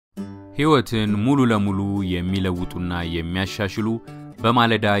ህይወትን ሙሉ ለሙሉ የሚለውጡና የሚያሻሽሉ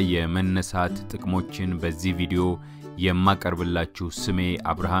በማለዳ የመነሳት ጥቅሞችን በዚህ ቪዲዮ የማቀርብላችሁ ስሜ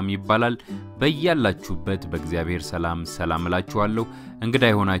አብርሃም ይባላል። በእያላችሁበት በእግዚአብሔር ሰላም እላችኋለሁ። እንግዳ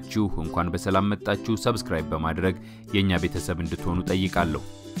ይሆናችሁ እንኳን በሰላም መጣችሁ። ሰብስክራይብ በማድረግ የኛ ቤተሰብ እንድትሆኑ ጠይቃለሁ።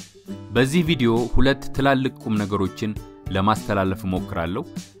 በዚህ ቪዲዮ ሁለት ትላልቅ ቁም ነገሮችን ለማስተላለፍ ሞክራለሁ።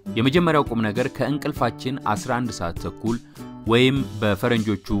 የመጀመሪያው ቁም ነገር ከእንቅልፋችን 11 ሰዓት ተኩል ወይም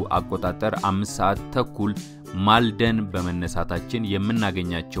በፈረንጆቹ አቆጣጠር 5 ሰዓት ተኩል ማልደን በመነሳታችን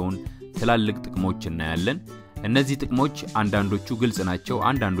የምናገኛቸውን ትላልቅ ጥቅሞች እናያለን። እነዚህ ጥቅሞች አንዳንዶቹ ግልጽ ናቸው፣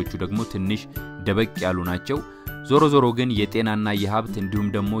 አንዳንዶቹ ደግሞ ትንሽ ደበቅ ያሉ ናቸው። ዞሮ ግን የጤናና የሀብት እንዲሁም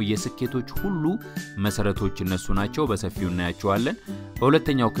ደግሞ የስኬቶች ሁሉ መሰረቶች እነሱ ናቸው። በሰፊው እናያቸዋለን።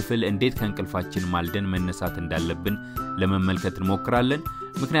 በሁለተኛው ክፍል እንዴት ከእንቅልፋችን ማልደን መነሳት እንዳለብን ለመመልከት እንሞክራለን።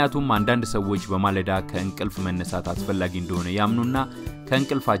 ምክንያቱም አንዳንድ ሰዎች በማለዳ ከእንቅልፍ መነሳት አስፈላጊ እንደሆነ ያምኑና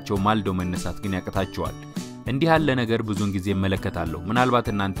ከእንቅልፋቸው ማልደው መነሳት ግን ያቀታቸዋል። እንዲህ ያለ ነገር ብዙን ጊዜ መለከታለሁ። ምናልባት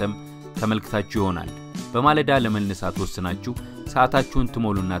እናንተም ተመልክታችሁ ይሆናል። በማለዳ ለመነሳት ወስናችሁ ሰዓታችሁን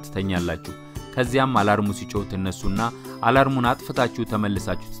ትሞሉና ትተኛላችሁ። ከዚያም አላርሙ ሲጮህ ተነሱና አላርሙን አጥፍታችሁ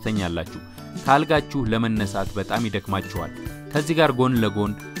ተመልሳችሁ ትተኛላችሁ። ካልጋችሁ ለመነሳት በጣም ይደክማችኋል። ከዚህ ጋር ጎን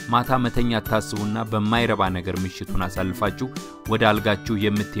ለጎን ማታ መተኛት ታስቡና በማይረባ ነገር ምሽቱን አሳልፋችሁ ወደ አልጋችሁ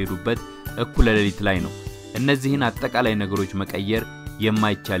የምትሄዱበት እኩለ ሌሊት ላይ ነው። እነዚህን አጠቃላይ ነገሮች መቀየር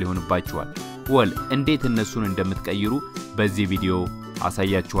የማይቻል ይሆንባችኋል። እንዴት እነሱን እንደምትቀይሩ በዚህ ቪዲዮ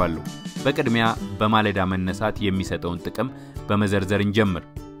አሳያችኋለሁ። በቅድሚያ በማለዳ መነሳት የሚሰጠውን ጥቅም በመዘርዘር እንጀምር።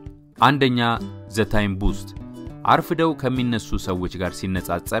 አንደኛ ዘ ታይም ቡስት። አርፍደው ከሚነሱ ሰዎች ጋር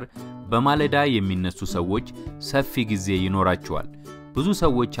ሲነጻጸር በማለዳ የሚነሱ ሰዎች ሰፊ ጊዜ ይኖራቸዋል። ብዙ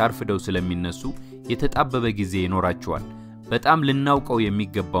ሰዎች አርፍደው ስለሚነሱ የተጣበበ ጊዜ ይኖራቸዋል። በጣም ልናውቀው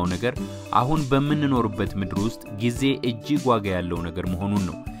የሚገባው ነገር አሁን በመንኖርበት ምድር ውስጥ ጊዜ እጅግ ዋጋ ያለው ነገር መሆኑን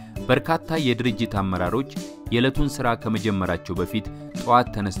ነው። በርካታ የድርጅት አመራሮች የዕለቱን ሥራ ከመጀመራቸው በፊት ጠዋት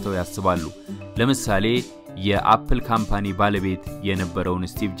ተነስተው ያስባሉ። ለምሳሌ የአፕል ካምፓኒ ባለቤት የነበረውን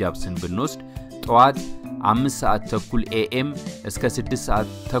ስቲቭ ጃብስን ብንወስድ ጠዋት 5 ሰዓት ተኩል ኤኤም እስከ 6 ሰዓት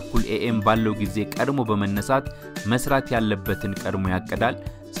ተኩል ኤኤም ባለው ጊዜ ቀድሞ በመነሳት መስራት ያለበትን ቀድሞ ያቀዳል።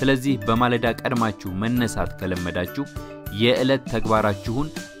 ስለዚህ በማለዳ ቀድማችሁ መነሳት ከለመዳችሁ የዕለት ተግባራችሁን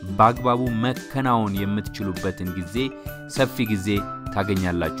በአግባቡ መከናወን የምትችሉበትን ጊዜ ሰፊ ጊዜ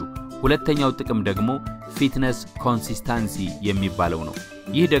ታገኛላችሁ። ሁለተኛው ጥቅም ደግሞ ፊትነስ ኮንሲስታንሲ የሚባለው ነው።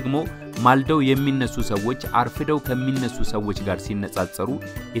 ይህ ደግሞ ማልደው የሚነሱ ሰዎች አርፍደው ከሚነሱ ሰዎች ጋር ሲነጻጸሩ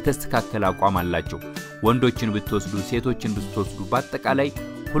የተስተካከለ አቋም አላቸው። ወንዶችን ብትወስዱ፣ ሴቶችን ብትወስዱ፣ በአጠቃላይ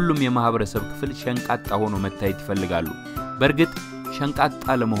ሁሉም የማህበረሰብ ክፍል ሸንቃጣ ሆኖ መታየት ይፈልጋሉ። በእርግጥ ሸንቃጣ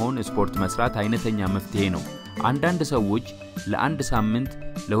ለመሆን ስፖርት መስራት አይነተኛ መፍትሄ ነው። አንዳንድ ሰዎች ለአንድ ሳምንት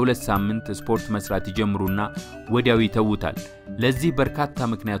ለሁለት ሳምንት ስፖርት መስራት ይጀምሩና ወዲያው ይተውታል። ለዚህ በርካታ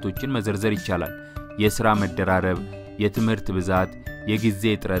ምክንያቶችን መዘርዘር ይቻላል። የሥራ መደራረብ፣ የትምህርት ብዛት፣ የጊዜ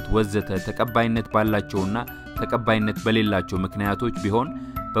እጥረት ወዘተ ተቀባይነት ባላቸውና ተቀባይነት በሌላቸው ምክንያቶች ቢሆን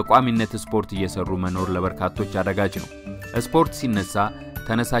በቋሚነት ስፖርት እየሰሩ መኖር ለበርካቶች አዳጋች ነው። ስፖርት ሲነሳ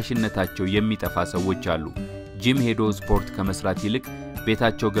ተነሳሽነታቸው የሚጠፋ ሰዎች አሉ። ጂም ሄዶ ስፖርት ከመስራት ይልቅ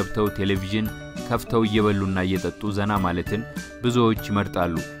ቤታቸው ገብተው ቴሌቪዥን ከፍተው እየበሉና እየጠጡ ዘና ማለትን ብዙዎች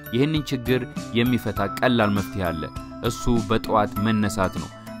ይመርጣሉ። ይህንን ችግር የሚፈታ ቀላል መፍትሄ አለ። እሱ በጠዋት መነሳት ነው።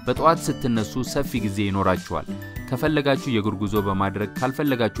 በጠዋት ስትነሱ ሰፊ ጊዜ ይኖራችኋል። ከፈለጋችሁ የእግር ጉዞ በማድረግ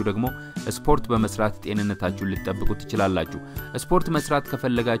ካልፈለጋችሁ ደግሞ ስፖርት በመስራት ጤንነታችሁን ልትጠብቁ ትችላላችሁ። ስፖርት መስራት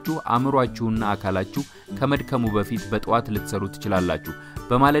ከፈለጋችሁ አእምሮአችሁና አካላችሁ ከመድከሙ በፊት በጠዋት ልትሰሩ ትችላላችሁ።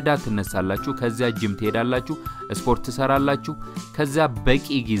 በማለዳ ትነሳላችሁ፣ ከዚያ ጂም ትሄዳላችሁ፣ ስፖርት ትሰራላችሁ። ከዚያ በቂ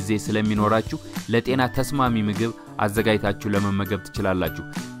ጊዜ ስለሚኖራችሁ ለጤና ተስማሚ ምግብ አዘጋጅታችሁ ለመመገብ ትችላላችሁ።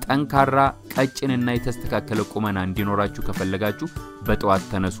 ጠንካራ ቀጭንና የተስተካከለ ቁመና እንዲኖራችሁ ከፈለጋችሁ በጠዋት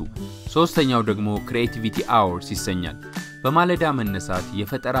ተነሱ። ሶስተኛው ደግሞ ክሬቲቪቲ አወርስ ይሰኛል። በማለዳ መነሳት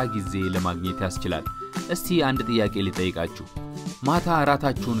የፈጠራ ጊዜ ለማግኘት ያስችላል። እስቲ አንድ ጥያቄ ልጠይቃችሁ። ማታ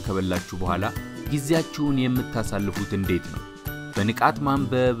እራታችሁን ከበላችሁ በኋላ ጊዜያችሁን የምታሳልፉት እንዴት ነው? በንቃት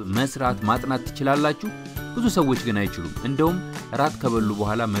ማንበብ፣ መስራት፣ ማጥናት ትችላላችሁ? ብዙ ሰዎች ግን አይችሉም። እንደውም እራት ከበሉ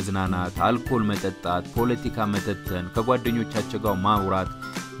በኋላ መዝናናት፣ አልኮል መጠጣት፣ ፖለቲካ መተንተን፣ ከጓደኞቻቸው ጋር ማውራት፣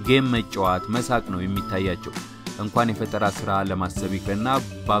 ጌም መጫወት፣ መሳቅ ነው የሚታያቸው። እንኳን የፈጠራ ሥራ ለማሰብ ይቅርና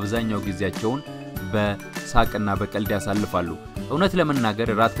በአብዛኛው ጊዜያቸውን በሳቅና በቀልድ ያሳልፋሉ። እውነት ለመናገር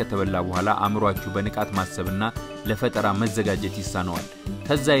እራት ከተበላ በኋላ አእምሮአችሁ በንቃት ማሰብና ለፈጠራ መዘጋጀት ይሳነዋል።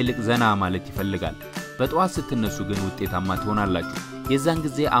 ከዛ ይልቅ ዘና ማለት ይፈልጋል። በጠዋት ስትነሱ ግን ውጤታማ ትሆናላችሁ። የዛን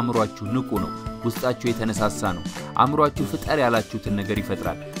ጊዜ አእምሮአችሁ ንቁ ነው፣ ውስጣችሁ የተነሳሳ ነው። አእምሮአችሁ ፍጠር ያላችሁትን ነገር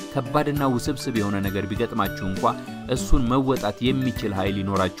ይፈጥራል። ከባድና ውስብስብ የሆነ ነገር ቢገጥማችሁ እንኳን እሱን መወጣት የሚችል ኃይል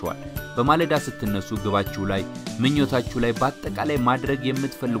ይኖራችኋል። በማለዳ ስትነሱ ግባችሁ ላይ ምኞታችሁ ላይ በአጠቃላይ ማድረግ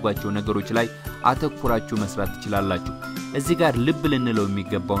የምትፈልጓቸው ነገሮች ላይ አተኩራችሁ መስራት ትችላላችሁ። እዚህ ጋር ልብ ልንለው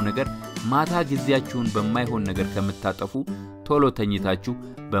የሚገባው ነገር ማታ ጊዜያችሁን በማይሆን ነገር ከምታጠፉ ቶሎ ተኝታችሁ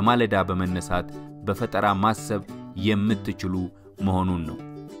በማለዳ በመነሳት በፈጠራ ማሰብ የምትችሉ መሆኑን ነው።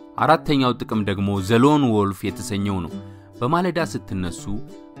 አራተኛው ጥቅም ደግሞ ዘሎን ወልፍ የተሰኘው ነው። በማለዳ ስትነሱ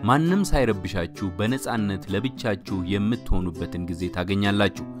ማንንም ሳይረብሻችሁ በነጻነት ለብቻችሁ የምትሆኑበትን ጊዜ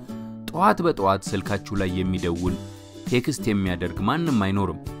ታገኛላችሁ። ጧት በጧት ስልካችሁ ላይ የሚደውል ቴክስት የሚያደርግ ማንንም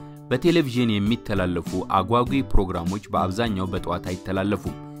አይኖርም። በቴሌቪዥን የሚተላለፉ አጓጊ ፕሮግራሞች በአብዛኛው በጧት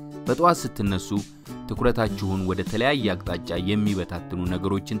አይተላለፉም። በጧት ስትነሱ ትኩረታችሁን ወደ ተለያየ አቅጣጫ የሚበታትኑ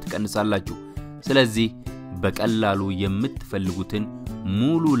ነገሮችን ትቀንሳላችሁ። ስለዚህ በቀላሉ የምትፈልጉትን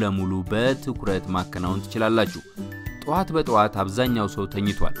ሙሉ ለሙሉ በትኩረት ማከናወን ትችላላችሁ። ጧት በጧት አብዛኛው ሰው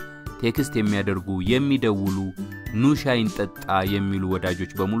ተኝቷል። ቴክስት የሚያደርጉ የሚደውሉ ኑሻይን ጠጣ የሚሉ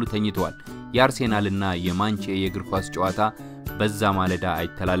ወዳጆች በሙሉ ተኝተዋል። የአርሴናልና የማንቼ የእግር ኳስ ጨዋታ በዛ ማለዳ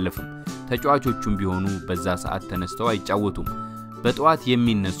አይተላለፍም። ተጫዋቾቹም ቢሆኑ በዛ ሰዓት ተነስተው አይጫወቱም። በጧት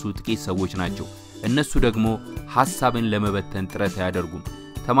የሚነሱ ጥቂት ሰዎች ናቸው። እነሱ ደግሞ ሐሳብን ለመበተን ጥረት ያደርጉም።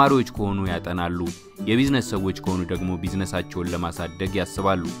 ተማሪዎች ከሆኑ ያጠናሉ፣ የቢዝነስ ሰዎች ከሆኑ ደግሞ ቢዝነሳቸውን ለማሳደግ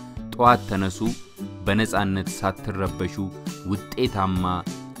ያስባሉ። ጧት ተነሱ፣ በነጻነት ሳትረበሹ ውጤታማ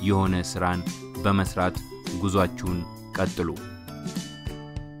የሆነ ስራን በመስራት ጉዟችሁን ቀጥሉ።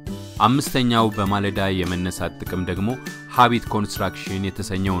 አምስተኛው በማለዳ የመነሳት ጥቅም ደግሞ ሃቢት ኮንስትራክሽን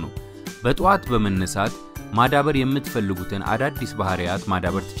የተሰኘው ነው። በጧት በመነሳት ማዳበር የምትፈልጉትን አዳዲስ ባህሪያት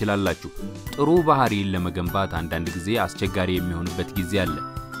ማዳበር ትችላላችሁ። ጥሩ ባህሪን ለመገንባት አንዳንድ ጊዜ አስቸጋሪ የሚሆንበት ጊዜ አለ።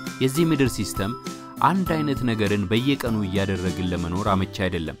 የዚህ ምድር ሲስተም አንድ አይነት ነገርን በየቀኑ እያደረግን ለመኖር አመቺ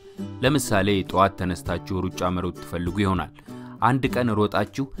አይደለም። ለምሳሌ ጧት ተነስታችሁ ሩጫ መሮጥ ትፈልጉ ይሆናል። አንድ ቀን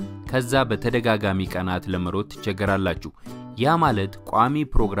ሮጣችሁ ከዛ በተደጋጋሚ ቀናት ለመሮጥ ትቸገራላችሁ። ያ ማለት ቋሚ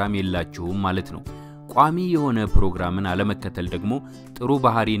ፕሮግራም የላችሁም ማለት ነው። ቋሚ የሆነ ፕሮግራምን አለመከተል ደግሞ ጥሩ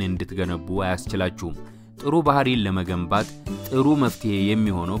ባህሪን እንድትገነቡ አያስችላችሁም። ጥሩ ባህሪን ለመገንባት ጥሩ መፍትሄ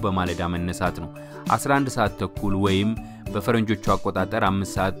የሚሆነው በማለዳ መነሳት ነው። 11 ሰዓት ተኩል ወይም በፈረንጆቹ አቆጣጠር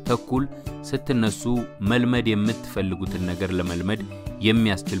 5 ሰዓት ተኩል ስትነሱ መልመድ የምትፈልጉትን ነገር ለመልመድ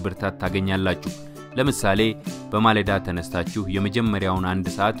የሚያስችል ብርታት ታገኛላችሁ። ለምሳሌ በማለዳ ተነስታችሁ የመጀመሪያውን 1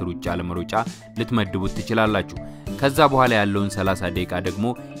 ሰዓት ሩጫ ለመሮጫ ልትመድቡት ትችላላችሁ። ከዛ በኋላ ያለውን 30 ደቂቃ ደግሞ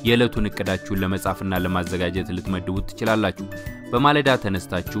የዕለቱን እቅዳችሁን ለመጻፍና ለማዘጋጀት ልትመድቡት ትችላላችሁ። በማለዳ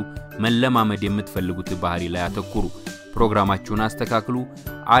ተነስታችሁ መለማመድ የምትፈልጉት ባህሪ ላይ አተኩሩ። ፕሮግራማችሁን አስተካክሉ።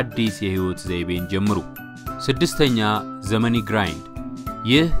 አዲስ የህይወት ዘይቤን ጀምሩ። ስድስተኛ ዘመኒ ግራይንድ።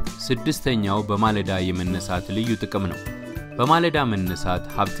 ይህ ስድስተኛው በማለዳ የመነሳት ልዩ ጥቅም ነው። በማለዳ መነሳት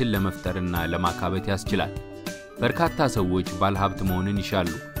ሀብትን ለመፍጠርና ለማካበት ያስችላል። በርካታ ሰዎች ባለሀብት መሆንን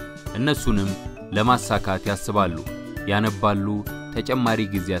ይሻሉ። እነሱንም ለማሳካት ያስባሉ፣ ያነባሉ፣ ተጨማሪ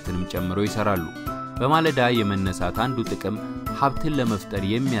ጊዜያትንም ጨምረው ይሰራሉ። በማለዳ የመነሳት አንዱ ጥቅም ሀብትን ለመፍጠር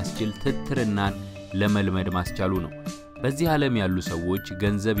የሚያስችል ትትርናን ለመልመድ ማስቻሉ ነው። በዚህ ዓለም ያሉ ሰዎች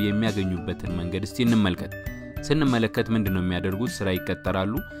ገንዘብ የሚያገኙበትን መንገድ እስቲ እንመልከት። ስንመለከት ምንድነው የሚያደርጉት? ስራ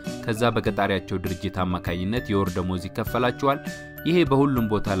ይቀጠራሉ። ከዛ በቀጣሪያቸው ድርጅት አማካኝነት የወር ደሞዝ ይከፈላቸዋል። ይሄ በሁሉም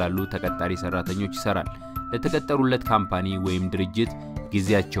ቦታ ላሉ ተቀጣሪ ሰራተኞች ይሰራል። ለተቀጠሩለት ካምፓኒ ወይም ድርጅት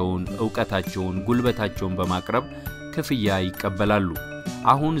ጊዜያቸውን፣ ዕውቀታቸውን፣ ጉልበታቸውን በማቅረብ ክፍያ ይቀበላሉ።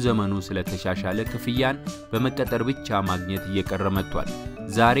 አሁን ዘመኑ ስለተሻሻለ ክፍያን በመቀጠር ብቻ ማግኘት እየቀረ መጥቷል።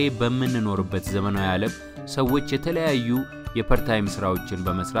 ዛሬ በመንኖርበት ዘመናዊ ዓለም ሰዎች የተለያዩ የፓርታይም ስራዎችን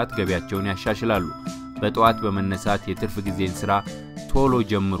በመስራት ገቢያቸውን ያሻሽላሉ። በጧት በመነሳት የትርፍ ጊዜን ስራ ቶሎ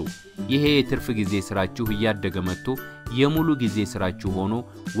ጀምሩ። ይሄ የትርፍ ጊዜ ስራችሁ እያደገ መጥቶ የሙሉ ጊዜ ስራችሁ ሆኖ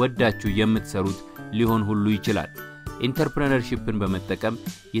ወዳችሁ የምትሰሩት ሊሆን ሁሉ ይችላል። ኢንተርፕረነርሺፕን በመጠቀም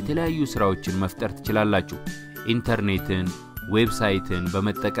የተለያዩ ስራዎችን መፍጠር ትችላላችሁ። ኢንተርኔትን፣ ዌብሳይትን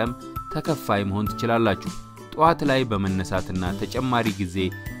በመጠቀም ተከፋይ መሆን ትችላላችሁ። ጧት ላይ በመነሳትና ተጨማሪ ጊዜ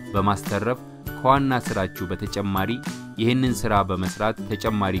በማስተረፍ ከዋና ስራችሁ በተጨማሪ ይህንን ስራ በመስራት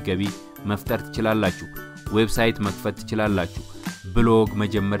ተጨማሪ ገቢ መፍጠር ትችላላችሁ። ዌብሳይት መክፈት ትችላላችሁ። ብሎግ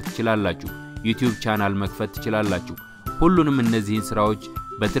መጀመር ትችላላችሁ። ዩቲዩብ ቻናል መክፈት ትችላላችሁ። ሁሉንም እነዚህን ስራዎች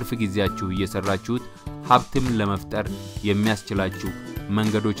በትርፍ ጊዜያችሁ እየሰራችሁት ሀብትም ለመፍጠር የሚያስችላችሁ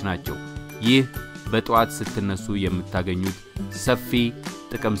መንገዶች ናቸው። ይህ በጧት ስትነሱ የምታገኙት ሰፊ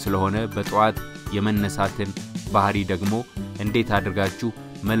ጥቅም ስለሆነ በጧት የመነሳትን ባህሪ ደግሞ እንዴት አድርጋችሁ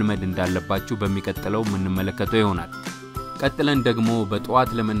መልመድ እንዳለባችሁ በሚቀጥለው ምንመለከተው ይሆናል። ቀጥለን ደግሞ በጧት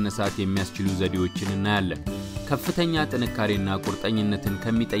ለመነሳት የሚያስችሉ ዘዴዎችን እናያለን። ከፍተኛ ጥንካሬና ቁርጠኝነትን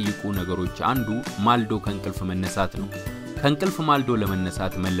ከሚጠይቁ ነገሮች አንዱ ማልዶ ከእንቅልፍ መነሳት ነው። ከእንቅልፍ ማልዶ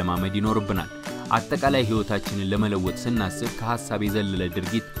ለመነሳት መለማመድ ይኖርብናል። አጠቃላይ ህይወታችንን ለመለወጥ ስናስብ ከሐሳብ የዘለለ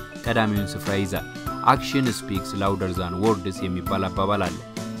ድርጊት ቀዳሚውን ስፍራ ይዛል። አክሽን ስፒክስ ላውደር ዛን ወርድስ የሚባል አባባል አለ።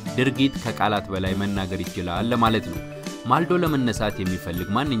 ድርጊት ከቃላት በላይ መናገር ይችላል ለማለት ነው። ማልዶ ለመነሳት የሚፈልግ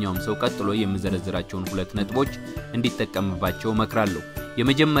ማንኛውም ሰው ቀጥሎ የምዘረዝራቸውን ሁለት ነጥቦች እንዲጠቀምባቸው መክራለሁ።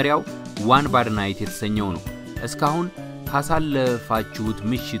 የመጀመሪያው ዋን ባድ ናይት የተሰኘው ነው። እስካሁን ካሳለፋችሁት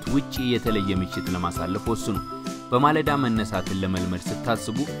ምሽት ውጪ የተለየ ምሽት ለማሳለፍ ወስኑ። በማለዳ መነሳትን ለመልመድ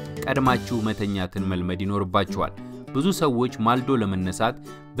ስታስቡ ቀድማችሁ መተኛትን መልመድ ይኖርባችኋል። ብዙ ሰዎች ማልዶ ለመነሳት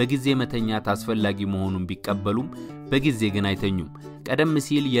በጊዜ መተኛት አስፈላጊ መሆኑን ቢቀበሉም በጊዜ ግን አይተኙም። ቀደም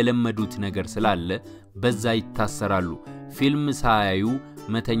ሲል የለመዱት ነገር ስላለ በዛ ይታሰራሉ። ፊልም ሳያዩ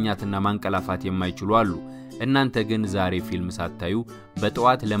መተኛትና ማንቀላፋት የማይችሉ አሉ። እናንተ ግን ዛሬ ፊልም ሳታዩ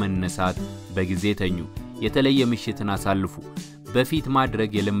በጠዋት ለመነሳት በጊዜ ተኙ። የተለየ ምሽትን አሳልፉ። በፊት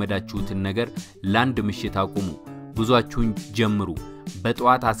ማድረግ የለመዳችሁትን ነገር ለአንድ ምሽት አቁሙ። ጉዟችሁን ጀምሩ።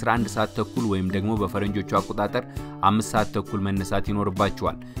 በጠዋት 11 ሰዓት ተኩል ወይም ደግሞ በፈረንጆቹ አቆጣጠር 5 ሰዓት ተኩል መነሳት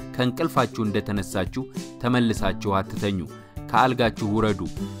ይኖርባችኋል። ከእንቅልፋችሁ እንደተነሳችሁ ተመልሳችሁ አትተኙ። ከአልጋችሁ ውረዱ።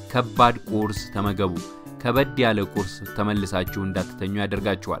 ከባድ ቁርስ ተመገቡ። ከበድ ያለ ቁርስ ተመልሳችሁ እንዳትተኙ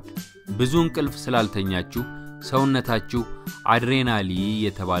ያደርጋችኋል። ብዙ እንቅልፍ ስላልተኛችሁ ሰውነታችሁ አድሬናሊን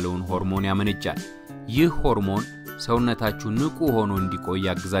የተባለውን ሆርሞን ያመነጫል። ይህ ሆርሞን ሰውነታችሁ ንቁ ሆኖ እንዲቆይ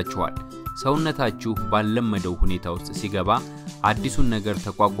ያግዛችኋል። ሰውነታችሁ ባለመደው ሁኔታ ውስጥ ሲገባ አዲሱን ነገር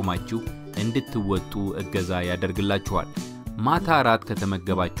ተቋቁማችሁ እንድትወጡ እገዛ ያደርግላችኋል። ማታ ራት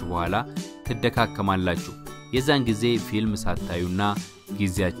ከተመገባችሁ በኋላ ትደካከማላችሁ። የዛን ጊዜ ፊልም ሳታዩና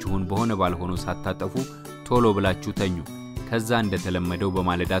ጊዜያችሁን በሆነ ባልሆነው ሳታጠፉ ቶሎ ብላችሁ ተኙ። ከዛ እንደተለመደው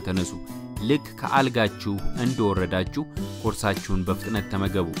በማለዳ ተነሱ። ልክ ከአልጋችሁ እንደወረዳችሁ ቁርሳችሁን በፍጥነት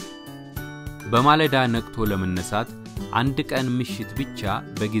ተመገቡ። በማለዳ ነቅቶ ለመነሳት አንድ ቀን ምሽት ብቻ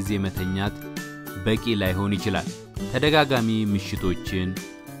በጊዜ መተኛት በቂ ላይሆን ይችላል። ተደጋጋሚ ምሽቶችን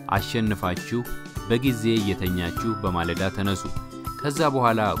አሸንፋችሁ በጊዜ እየተኛችሁ በማለዳ ተነሱ። ከዛ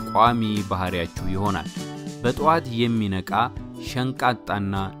በኋላ ቋሚ ባህሪያችሁ ይሆናል። በጠዋት የሚነቃ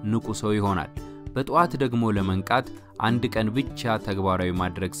ሸንቃጣና ንቁ ሰው ይሆናል። በጠዋት ደግሞ ለመንቃት አንድ ቀን ብቻ ተግባራዊ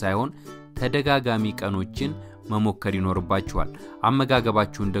ማድረግ ሳይሆን ተደጋጋሚ ቀኖችን መሞከር ይኖርባችኋል።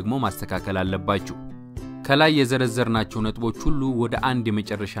 አመጋገባችሁን ደግሞ ማስተካከል አለባችሁ። ከላይ የዘረዘርናቸው ነጥቦች ሁሉ ወደ አንድ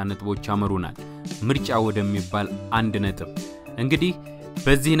የመጨረሻ ነጥቦች አመሩናል። ምርጫ ወደሚባል አንድ ነጥብ። እንግዲህ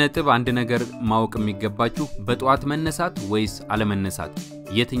በዚህ ነጥብ አንድ ነገር ማወቅ የሚገባችሁ በጠዋት መነሳት ወይስ አለመነሳት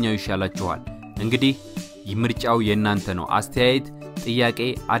የትኛው ይሻላችኋል? እንግዲህ ምርጫው የናንተ ነው። አስተያየት፣ ጥያቄ፣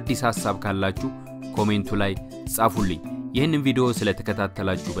 አዲስ ሐሳብ ካላችሁ ኮሜንቱ ላይ ጻፉልኝ። ይህንን ቪዲዮ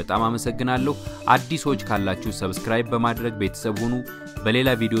ስለተከታተላችሁ በጣም አመሰግናለሁ። አዲሶች ካላችሁ ሰብስክራይብ በማድረግ ቤተሰብ ሁኑ። በሌላ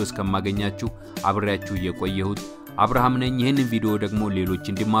ቪዲዮ እስከማገኛችሁ አብሬያችሁ የቆየሁት አብርሃም ነኝ። ይህንን ቪዲዮ ደግሞ ሌሎች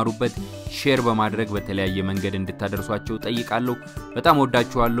እንዲማሩበት ሼር በማድረግ በተለያየ መንገድ እንድታደርሷቸው ጠይቃለሁ። በጣም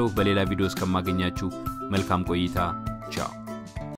ወዳችኋለሁ። በሌላ ቪዲዮ እስከማገኛችሁ መልካም ቆይታ።